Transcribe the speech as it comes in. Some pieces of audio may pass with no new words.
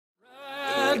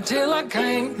till I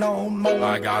can't no more.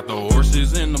 I got the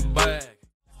horses in the bag.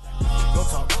 Go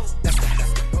talk. Let's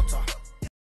go talk.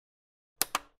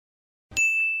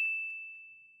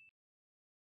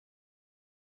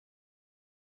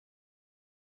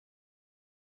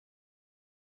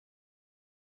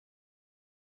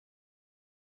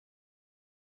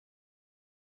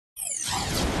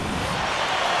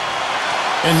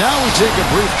 And now we take a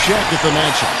brief check at the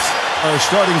matchups. Our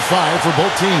starting five for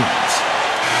both teams.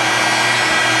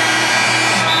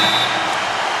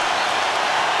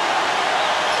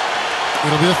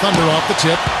 It'll be the Thunder off the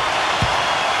tip.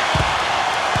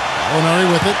 Onari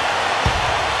with it.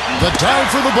 The dive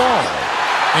for the ball.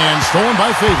 And stolen by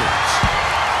Favors.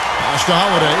 Pass to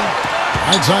Holiday.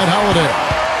 Right side Holiday.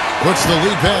 Puts the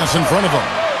lead pass in front of him.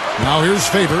 Now here's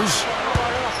Favors.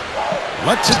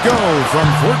 Lets it go from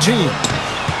 14.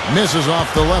 Misses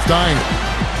off the left iron.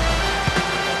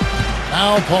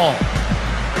 Now Paul.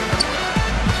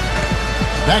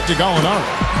 Back to Gallinari.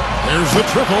 There's the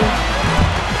triple.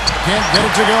 Can't get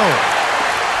it to go.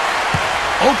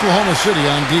 Oklahoma City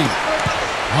on D.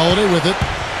 Holiday with it.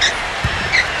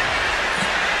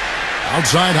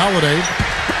 Outside Holiday.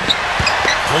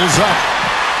 Pulls up.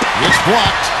 It's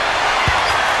blocked.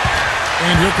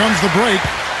 And here comes the break.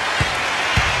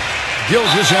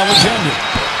 Gilgeous Alexander.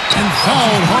 And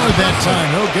fouled hard that time.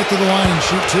 He'll get to the line and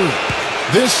shoot two.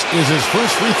 This is his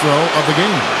first free throw of the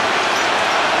game.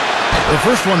 The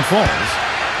first one falls.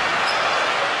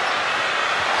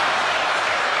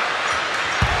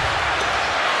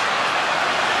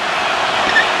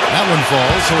 That one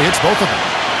falls, so he hits both of them.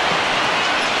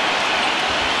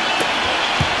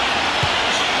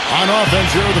 On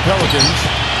offense here are the Pelicans.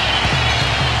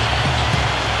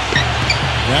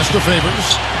 Pass to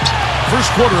Favors. First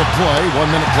quarter of play,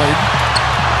 1 minute played.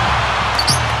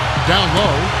 Down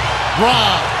low.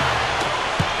 Rob.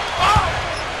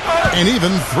 An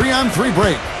even 3-on-3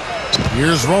 break.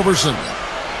 Here's Roberson.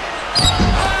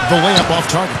 The layup off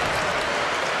target.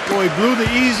 Boy, he blew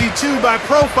the easy two by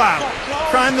profile.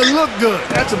 Trying to look good.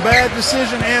 That's a bad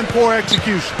decision and poor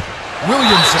execution.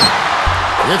 Williamson.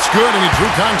 It's good, and he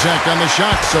drew contact on the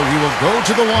shot, so he will go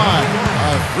to the line.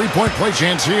 A three-point play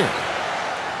chance here.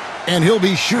 And he'll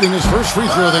be shooting his first free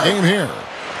throw of the game here.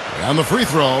 And the free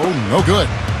throw, no good.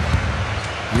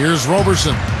 Here's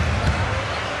Roberson.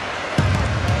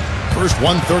 First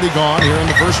 1:30 gone here in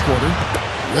the first quarter.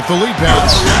 With the lead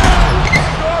pass.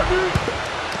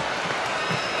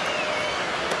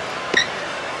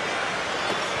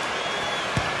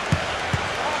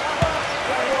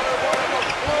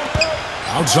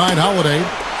 Outside Holiday.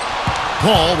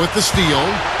 Paul with the steal.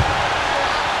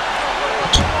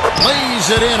 Lays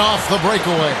it in off the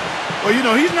breakaway. Well, you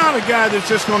know, he's not a guy that's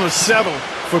just going to settle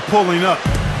for pulling up.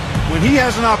 When he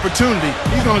has an opportunity,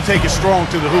 he's going to take it strong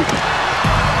to the hoop.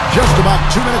 Just about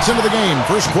 2 minutes into the game.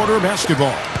 First quarter of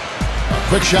basketball. A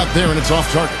quick shot there, and it's off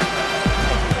target.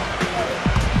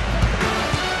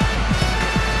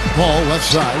 Paul left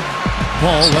side.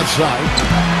 Paul left side.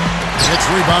 It's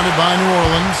rebounded by New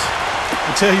Orleans.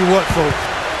 I tell you what, folks,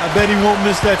 I bet he won't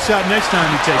miss that shot next time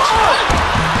he takes it.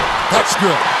 That's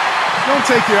good. Don't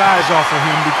take your eyes off of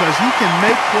him because he can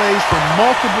make plays from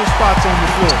multiple spots on the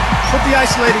floor. Put the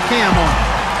isolated cam on.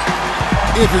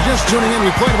 If you're just tuning in,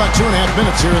 we played about 2.5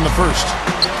 minutes here in the first.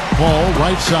 Paul,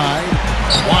 right side.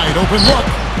 Wide open look.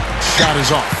 Shot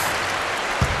is off.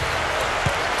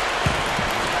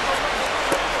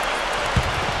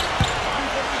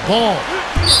 Ball.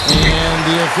 And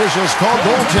the officials called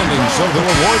goaltending, so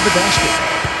they'll award the basket.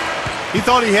 He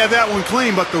thought he had that one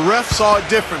clean, but the ref saw it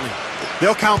differently.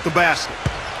 They'll count the basket.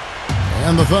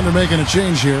 And the Thunder making a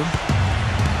change here.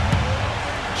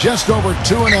 Just over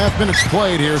 2.5 minutes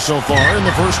played here so far in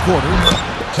the first quarter.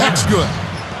 That's good.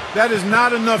 That is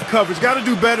not enough coverage. Got to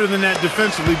do better than that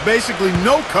defensively. Basically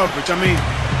no coverage. I mean,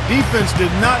 defense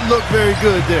did not look very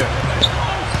good there.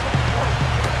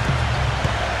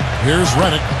 Here's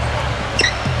Redick.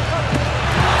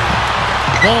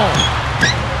 Ball.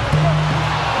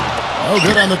 No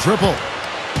good on the triple.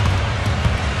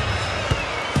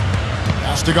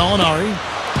 Pass to Gallinari.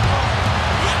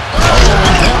 Oh,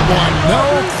 and that one, no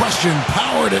question,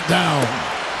 powered it down.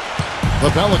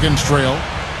 The Pelicans trail.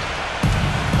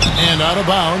 And out of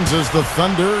bounds as the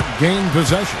Thunder gain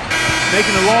possession.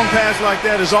 Making a long pass like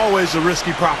that is always a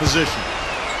risky proposition.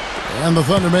 And the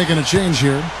Thunder making a change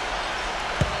here.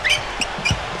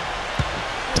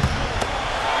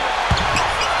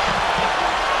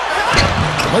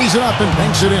 Lays it up and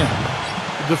banks it in.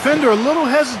 The defender a little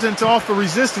hesitant to offer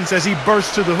resistance as he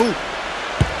bursts to the hoop.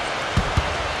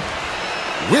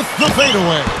 With the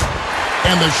fadeaway.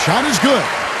 And the shot is good.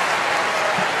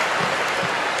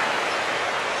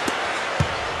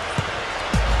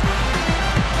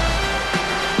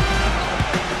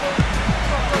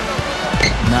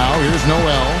 Here's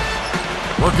Noel.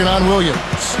 Working on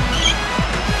Williams.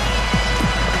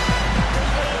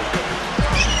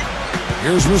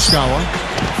 Here's Muskawa.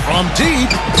 From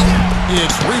deep.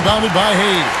 It's rebounded by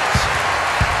Hayes.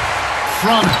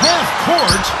 From half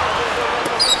court.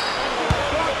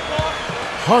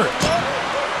 Hart.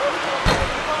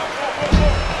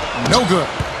 No good.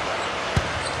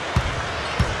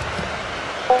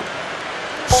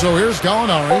 So here's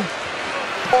Gallinari.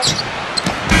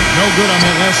 No good on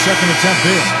that last second attempt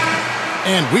there.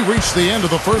 And we reached the end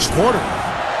of the first quarter.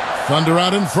 Thunder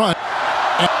out in front.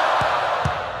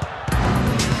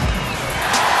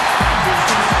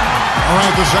 All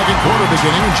right, the second quarter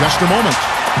beginning in just a moment.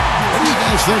 What do you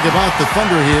guys think about the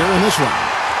Thunder here in this one?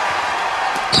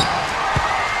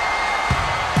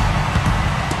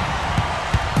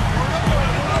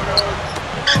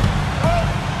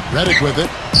 Redick with it.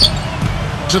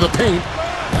 To the paint.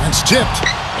 That's tipped.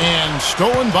 And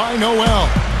stolen by Noel.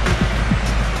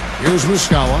 Here's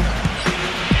Muskawa.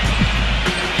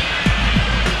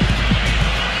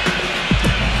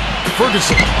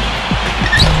 Ferguson.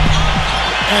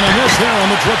 And a miss there on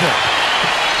the triple.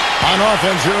 On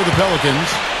offense here are the Pelicans.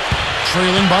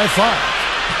 Trailing by 5.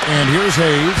 And here's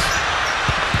Hayes.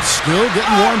 Still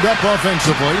getting warmed up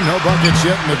offensively. No buckets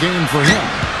yet in the game for him.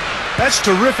 That's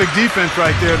terrific defense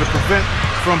right there to prevent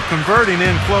from converting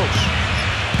in close.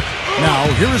 Now,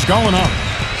 here's Gallinari.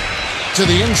 To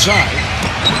the inside.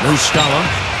 Muskawa.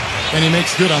 And he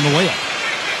makes good on the layup.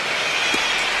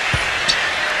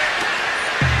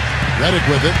 Redick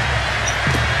with it.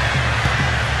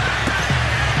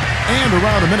 And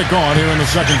around a minute gone here in the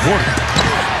second quarter.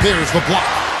 There's the block.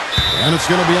 And it's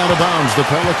going to be out of bounds. The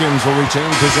Pelicans will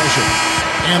retain possession.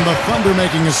 And the Thunder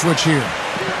making a switch here.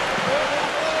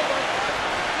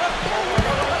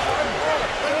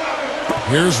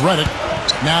 Here's Redick.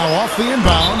 Now off the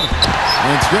inbound.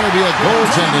 It's going to be a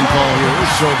goaltending call here,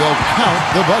 so they'll count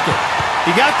the bucket.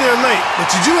 He got there late,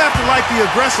 but you do have to like the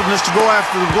aggressiveness to go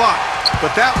after the block.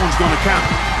 But that one's going to count.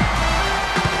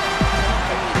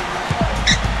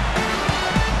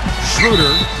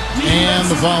 Schroeder, and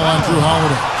the foul on Drew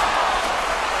Holiday.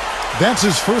 That's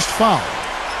his first foul.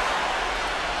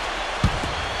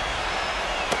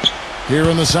 Here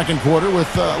in the second quarter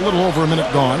with a little over a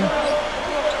minute gone.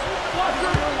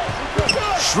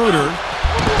 Schroeder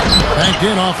banked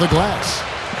in off the glass.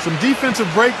 Some defensive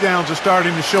breakdowns are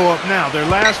starting to show up now. Their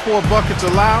last 4 buckets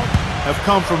allowed have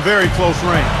come from very close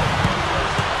range.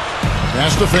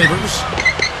 Pass to Favors.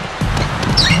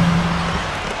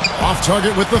 Off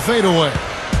target with the fadeaway.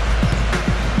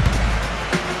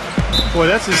 Boy,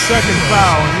 that's his second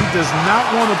foul, and he does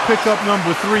not want to pick up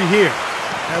number 3 here.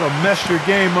 That'll mess your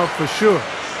game up for sure.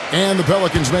 And the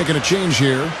Pelicans making a change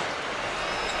here.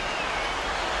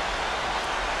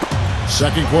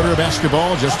 Second quarter of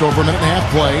basketball, just over a minute and a half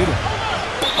played.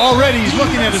 Already he's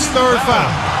looking at his 3rd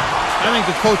foul. I think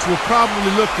the coach will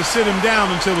probably look to sit him down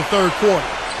until the 3rd quarter.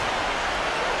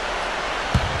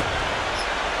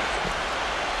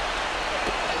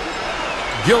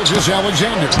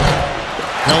 Gilgeous-Alexander.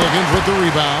 Pelicans with the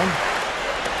rebound.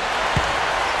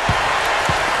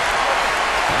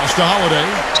 Pass to Holiday.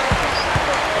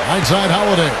 Right side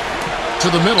Holiday. To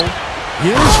the middle.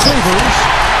 Here's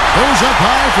Favors. Goes up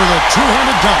high for the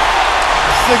two-handed dunk.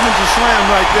 A signature slam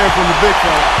right there from the big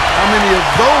fella. How many of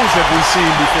those have we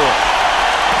seen before?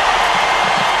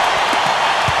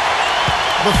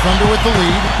 The Thunder with the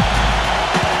lead.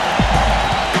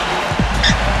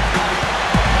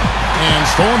 And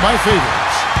stolen by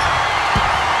Favors.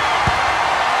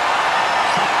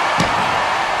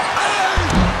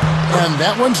 And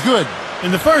that one's good.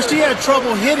 In the first, he had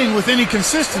trouble hitting with any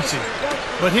consistency.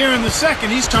 But here in the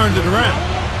second, he's turned it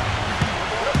around.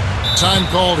 Time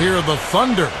called here. The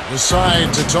Thunder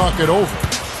decide to talk it over.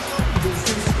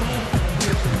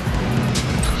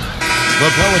 The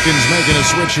Pelicans making a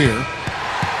switch here.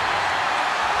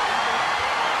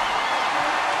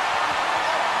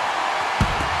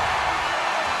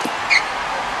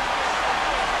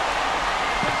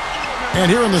 And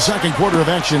here in the second quarter of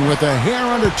action with a hair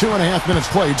under 2.5 minutes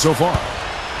played so far.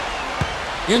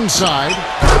 Inside,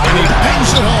 and he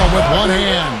bangs it home with one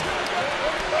hand.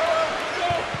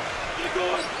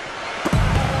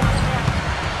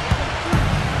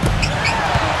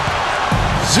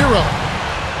 Zero.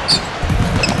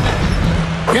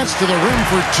 Gets to the rim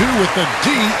for 2 with the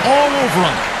D all over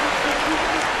him.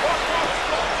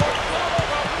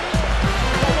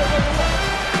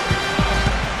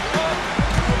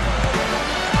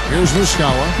 Here's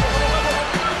Muskawa.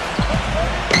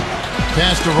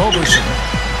 Pass to Roberson.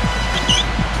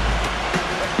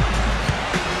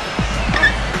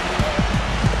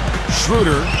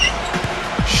 Schroeder.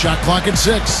 shot clock at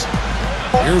 6.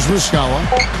 Here's Ruskawa.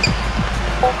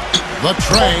 The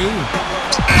tray.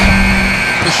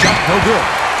 The shot no good.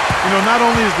 You know, not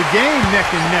only is the game neck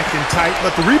and tight,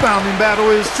 but the rebounding battle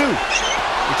is too.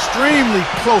 Extremely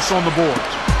close on the boards.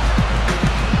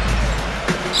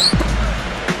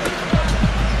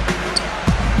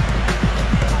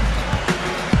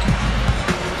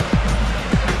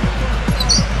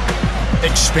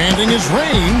 Expanding his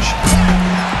range.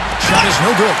 Shot is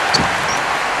no good.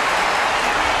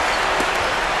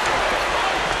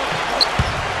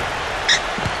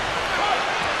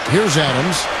 Here's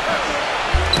Adams.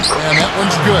 And that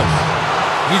one's good.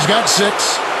 He's got 6.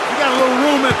 He got a little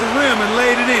room at the rim and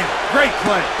laid it in. Great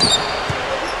play.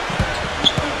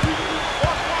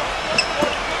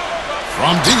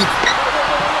 From deep.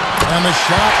 And the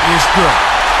shot is good.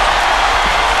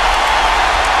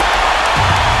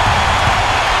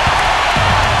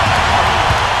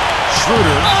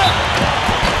 Schroeder.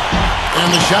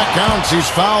 And the shot counts.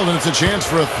 He's fouled, and it's a chance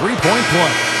for a three-point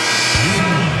play.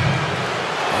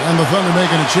 And the Thunder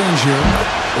making a change here.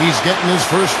 He's getting his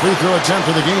first free throw attempt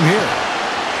of the game here.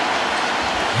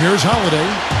 Here's Holiday.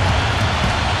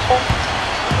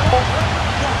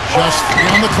 Just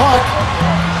 3 on the clock.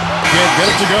 Can't get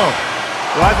it to go.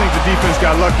 Well, I think the defense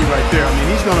got lucky right there. I mean,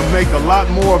 he's going to make a lot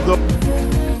more of the...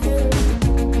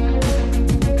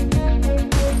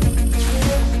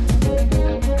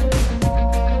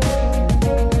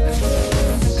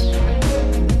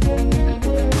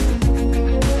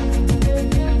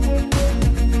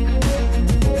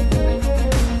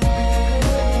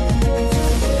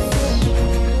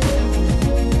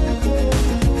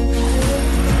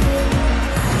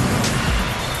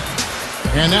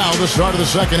 And now the start of the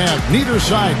second half. Neither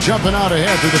side jumping out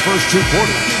ahead through the first 2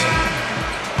 quarters.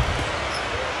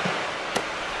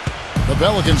 The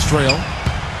Pelicans trail.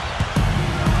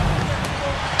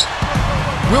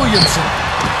 Williamson.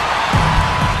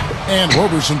 And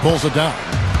Roberson pulls it down.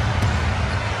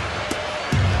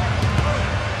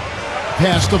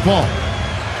 Pass to Paul.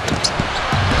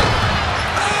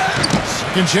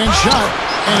 Second chance shot.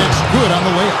 And it's good on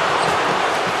the layup.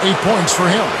 8 points for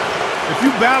him. If you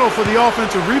battle for the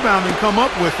offensive rebound and come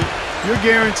up with it, you're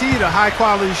guaranteed a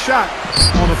high-quality shot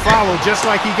on the follow, just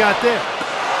like he got there.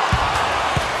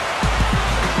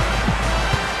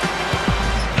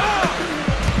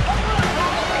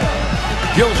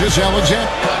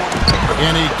 Gilgeous-Alexander.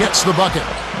 And he gets the bucket.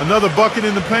 Another bucket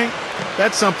in the paint.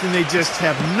 That's something they just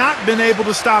have not been able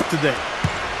to stop today.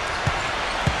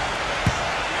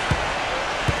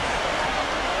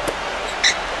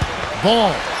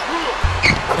 Ball.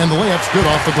 And the layup's good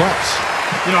off the glass.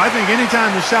 You know, I think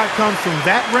anytime the shot comes from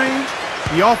that range,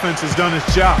 the offense has done its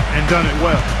job and done it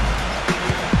well.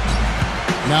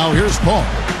 Now here's Paul.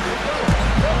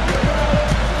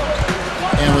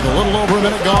 And with a little over a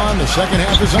minute gone, the second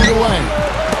half is underway.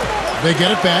 They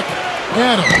get it back.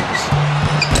 Adams.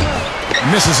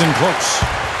 Misses in close.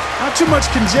 Not too much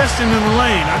congestion in the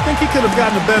lane. I think he could have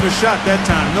gotten a better shot that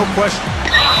time, no question.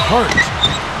 Hurt.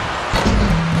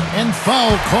 And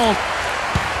foul called.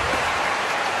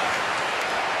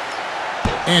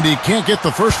 And he can't get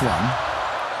the first one.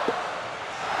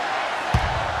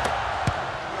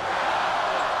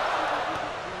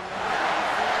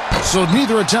 So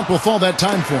neither attempt will fall that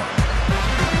time for him.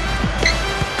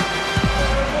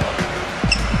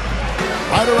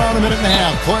 Right around a minute and a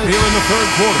half play here in the third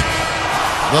quarter.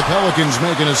 The Pelicans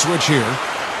making a switch here.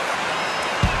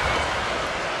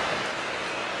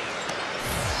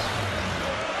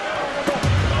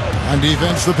 On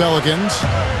defense, the Pelicans.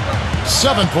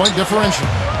 7-point differential.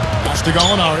 Pass to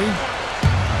Gallinari.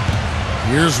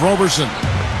 Here's Roberson.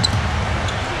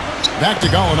 Back to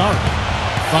Gallinari.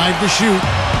 5 to shoot.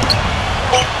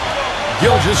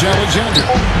 Gilgeous-Alexander.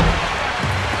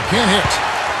 Can't hit.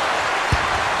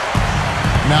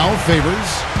 Now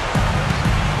Favors.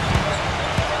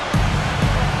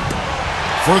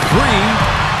 For 3.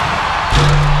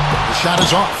 The shot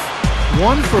is off.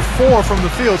 1 for 4 from the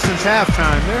field since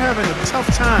halftime. They're having a tough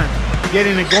time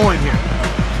getting it going here.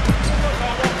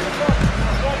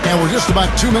 And we're just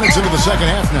about 2 minutes into the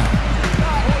second half now.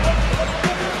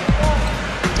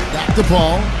 Back to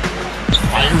Paul.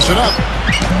 Fires it up.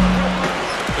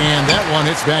 And that one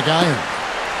hits back iron.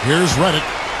 Here's Reddick.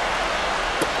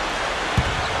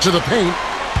 To the paint.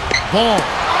 Ball.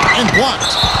 And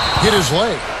blocked. Hit his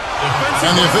leg.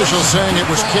 And the official saying it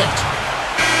was kicked.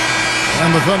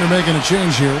 And the Thunder making a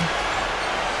change here.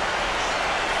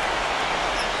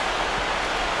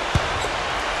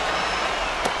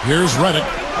 Here's Reddick.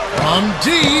 From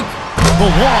deep. The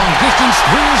long distance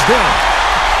 3 is there.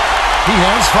 He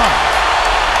has 5.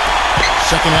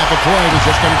 Second half of play. We're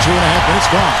just under 2.5 minutes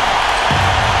gone.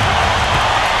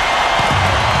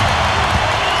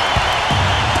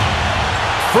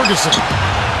 Ferguson.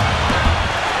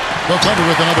 The Thunder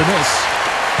with another miss.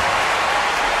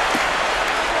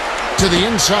 To the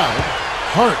inside.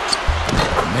 Hart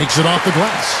makes it off the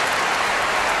glass.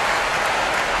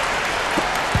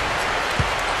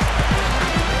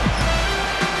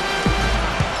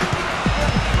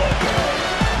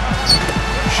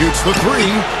 Shoots the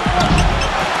three.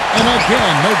 And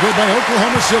again, no good by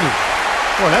Oklahoma City.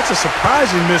 Boy, that's a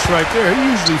surprising miss right there.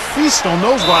 He usually feasts on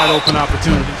those wide open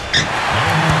opportunities.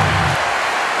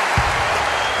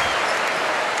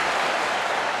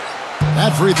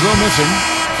 That free throw missing,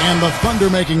 and the Thunder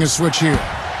making a switch here.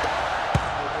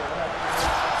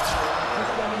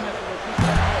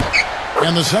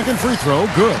 And the second free throw,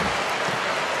 good.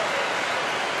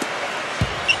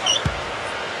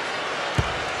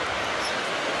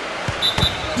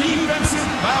 Defensive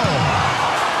foul.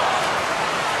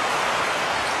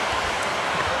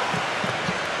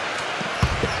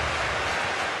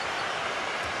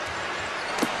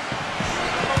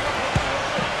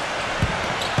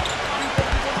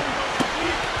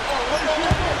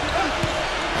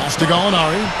 Pass to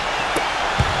Gallinari.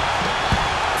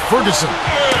 Ferguson.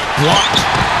 Blocked.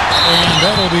 And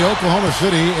that'll be Oklahoma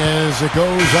City as it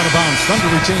goes out of bounds. Thunder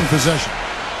retain possession.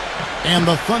 And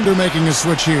the Thunder making a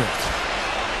switch here.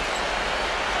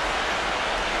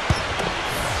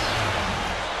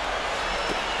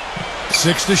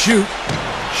 Six to shoot.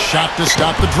 Shot to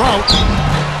stop the drought.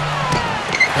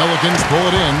 Pelicans pull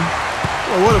it in.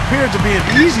 Well, what appeared to be an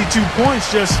easy 2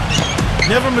 points just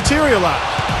never materialized.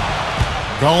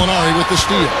 Gallinari with the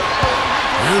steal.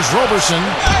 Here's Roberson.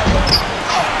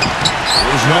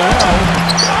 Here's Noel.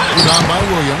 Rebound by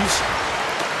Williams.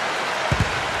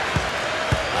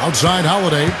 Outside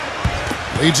Holiday.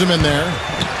 Leads him in there.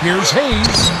 Here's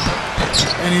Hayes.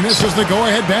 And he misses the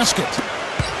go-ahead basket.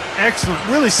 Excellent.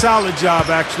 Really solid job,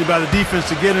 actually, by the defense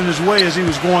to get in his way as he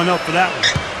was going up for that one.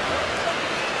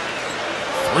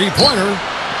 Three-pointer.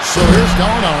 So here's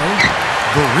Gallinari.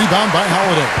 The rebound by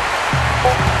Holiday.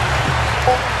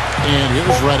 And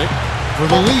here's Redick for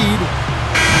the lead.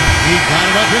 He got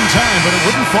it up in time, but it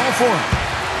wouldn't fall for him.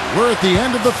 We're at the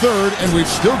end of the third, and we've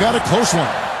still got a close one.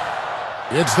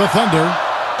 It's the Thunder,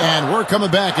 and we're coming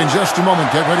back in just a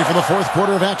moment. Get ready for the fourth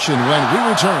quarter of action when we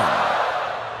return.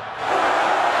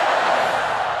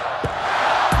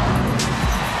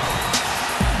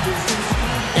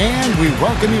 And we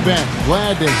welcome you back.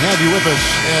 Glad to have you with us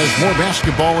as more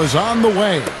basketball is on the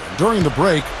way. During the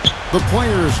break, the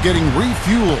players getting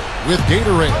refueled with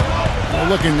Gatorade. They're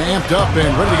looking amped up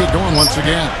and ready to get going once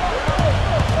again.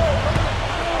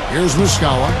 Here's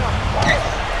Muscala.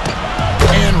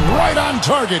 And right on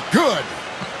target. Good.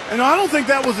 And I don't think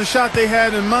that was the shot they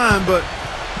had in mind, but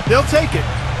they'll take it.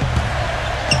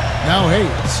 Now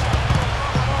Hayes.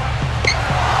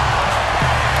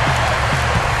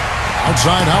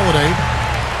 Outside Holiday.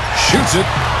 Shoots it.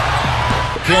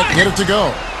 Can't get it to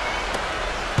go.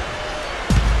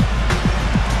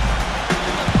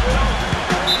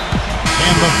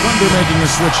 And the Thunder making a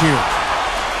switch here.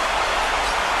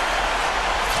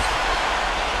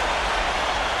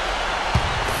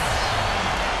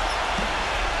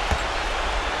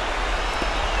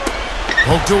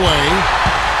 Poked away.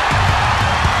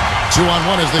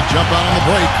 2-on-1 as they jump out on the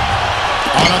break.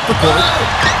 On up the court.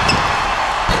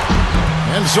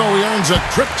 And so he earns a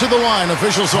trip to the line.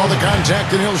 Officials saw the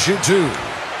contact, and he'll shoot two.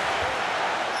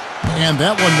 And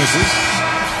that one misses.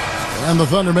 And the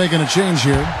Thunder making a change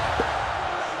here.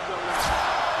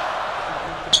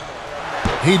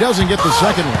 He doesn't get the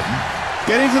second one.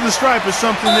 Getting to the stripe is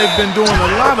something they've been doing a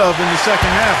lot of in the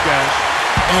second half, guys.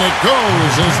 And it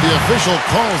goes as the official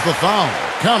calls the foul.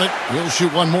 Count it. He'll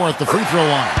shoot one more at the free throw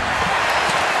line.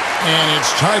 And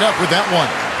it's tied up with that one.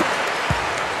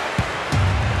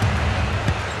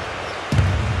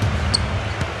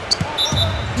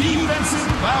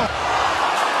 Defensive foul.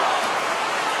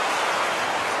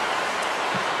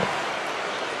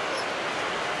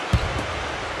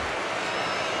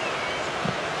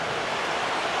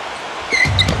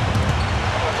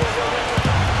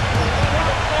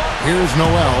 Here's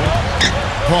Noel.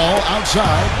 Paul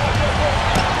outside.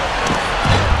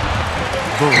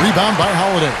 The rebound by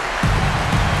Holiday.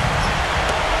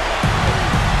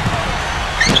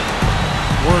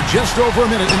 We're just over a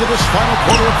minute into this final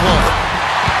quarter of play.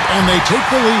 And they take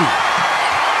the lead.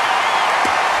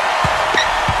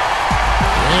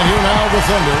 And here now the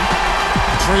Thunder,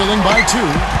 trailing by 2.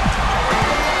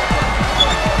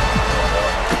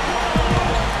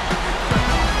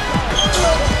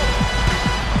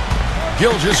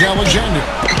 Gilgeous-Alexander.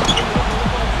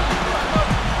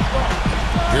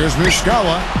 Here's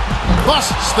Muscala.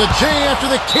 Busts the J after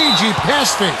the cagey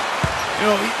pass fake. You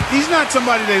know, he's not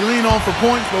somebody they lean on for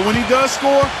points, but when he does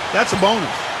score, that's a bonus.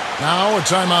 Now a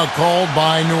timeout called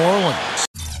by New Orleans.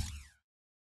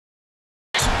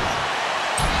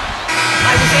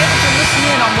 I was able to listen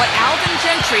in on what Alvin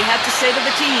Gentry had to say to the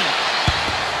team.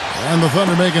 And the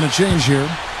Thunder making a change here.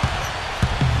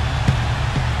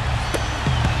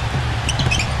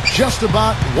 Just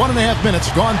about 1.5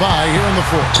 minutes gone by here in the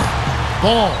fourth.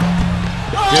 Ball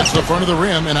hits the front of the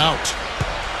rim and out.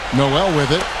 Noel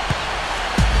with it.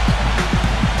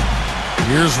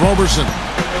 Here's Roberson.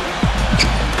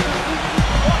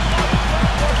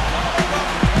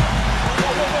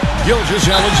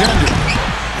 Gilgeous-Alexander.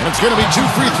 And it's going to be 2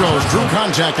 free throws. Drew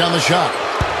contact on the shot.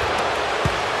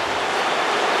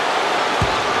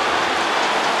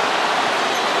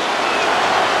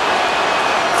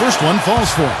 First one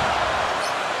falls for him.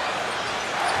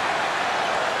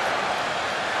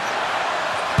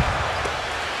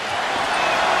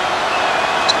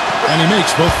 And he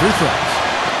makes both free throws.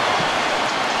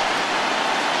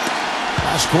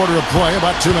 Last quarter of play,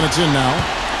 about 2 minutes in now.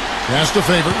 Pass to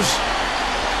Favors.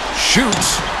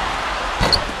 Shoots.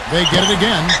 They get it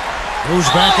again.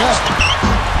 Moves back up.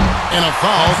 And a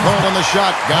foul called on the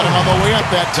shot. Got him on the way up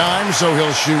that time, so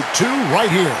he'll shoot 2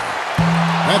 right here.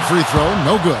 That free throw,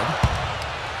 no good.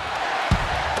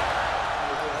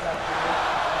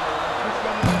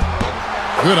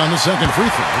 Good on the second free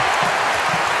throw.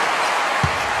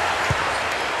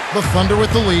 The Thunder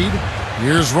with the lead.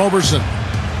 Here's Roberson.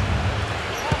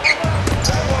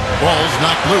 Ball's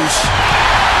knocked loose.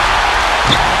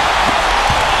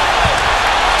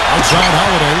 Outside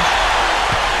Holiday.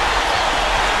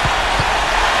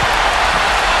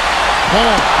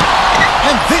 Ball.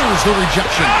 And there's the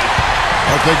rejection.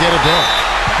 But they get it back.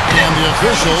 And the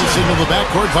officials signal the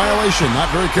backcourt violation. Not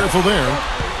very careful there.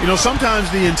 You know, sometimes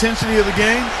the intensity of the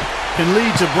game can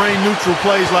lead to brain-neutral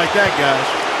plays like that, guys.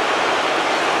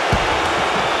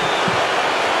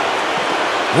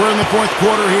 We're in the fourth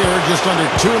quarter here, just under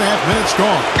 2.5 minutes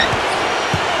gone.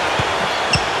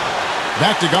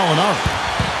 Back to Gallinari.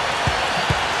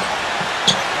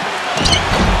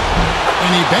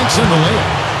 And he banks in the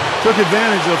layup. Took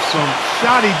advantage of some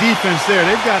shoddy defense there.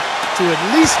 They've got to at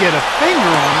least get a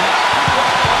finger on it.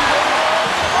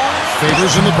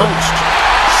 Favors in the post.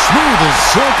 Smooth as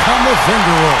silk on the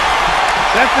finger roll.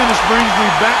 That finish brings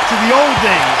me back to the old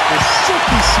days, the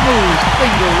silky smooth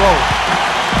finger roll.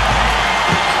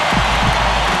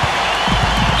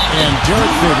 And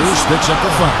Derek Favors picks up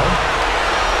the foul.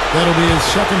 That'll be his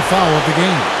second foul of the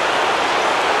game.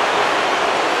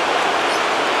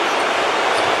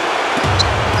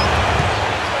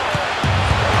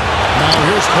 Now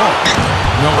here's Paul.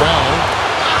 Noel.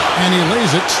 And he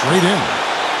lays it straight in.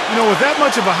 You know, with that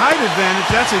much of a height advantage,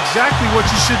 that's exactly what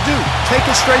you should do. Take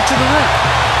it straight to the rim.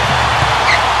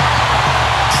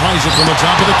 Tries it from the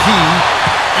top of the key,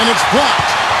 and it's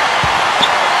blocked.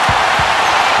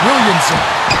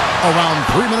 Williamson. Around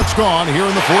 3 minutes gone here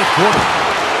in the fourth quarter.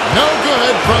 No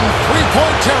good from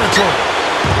three-point territory.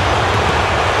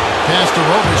 Pass to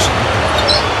Roberson.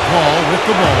 Paul with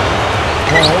the ball.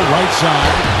 Paul right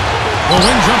side. The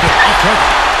wing jumper off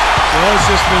target. Well, it's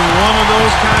just been one of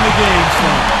those kind of games for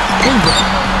him. Cleveland.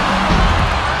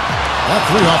 That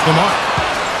 3 off the mark.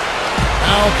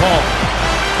 Now Paul.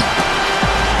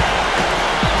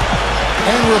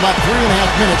 And we're about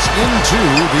 3.5 minutes into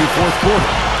the fourth quarter.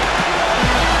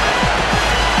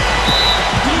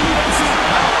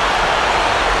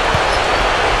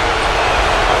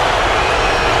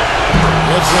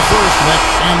 It's the first net,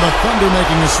 and the Thunder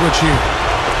making the switch here.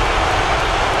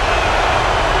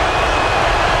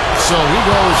 So he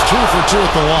goes 2 for 2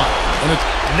 at the line. And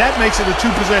that makes it a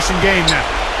 2-possession game now.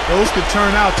 Those could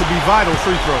turn out to be vital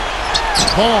free throws.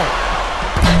 Ball.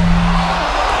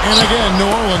 And again, New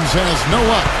Orleans has no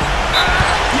luck.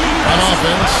 On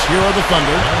offense, here are the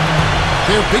Thunder.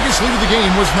 Their biggest lead of the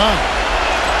game was 9.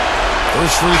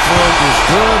 First free throw is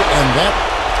good,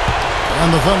 and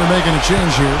the Thunder making a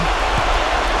change here.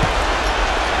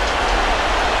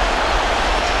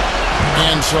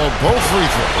 And so both free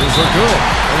throws are good.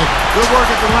 Good work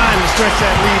at the line to stretch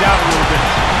that lead out a little bit.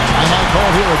 And I call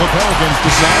here, the Pelicans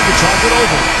decide to talk it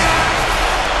over.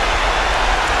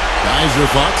 Guys,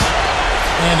 your thoughts?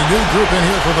 And a new group in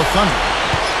here for the Thunder.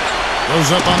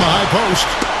 Goes up on the high post,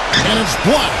 and it's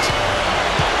blocked.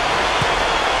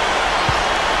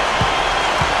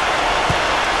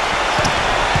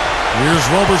 Here's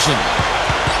Roberson.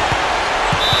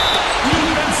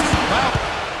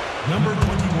 Number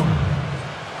 21.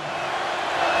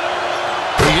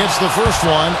 He gets the first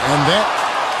one, and that...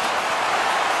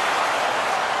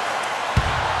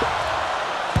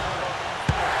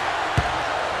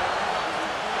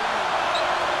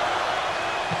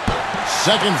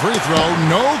 second free throw,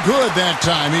 no good that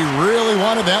time. He really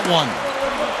wanted that one.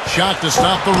 Shot to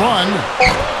stop the run,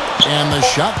 and the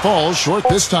shot falls short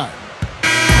this time.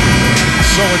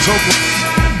 So it's Oklahoma.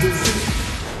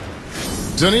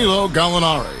 Danilo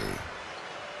Gallinari.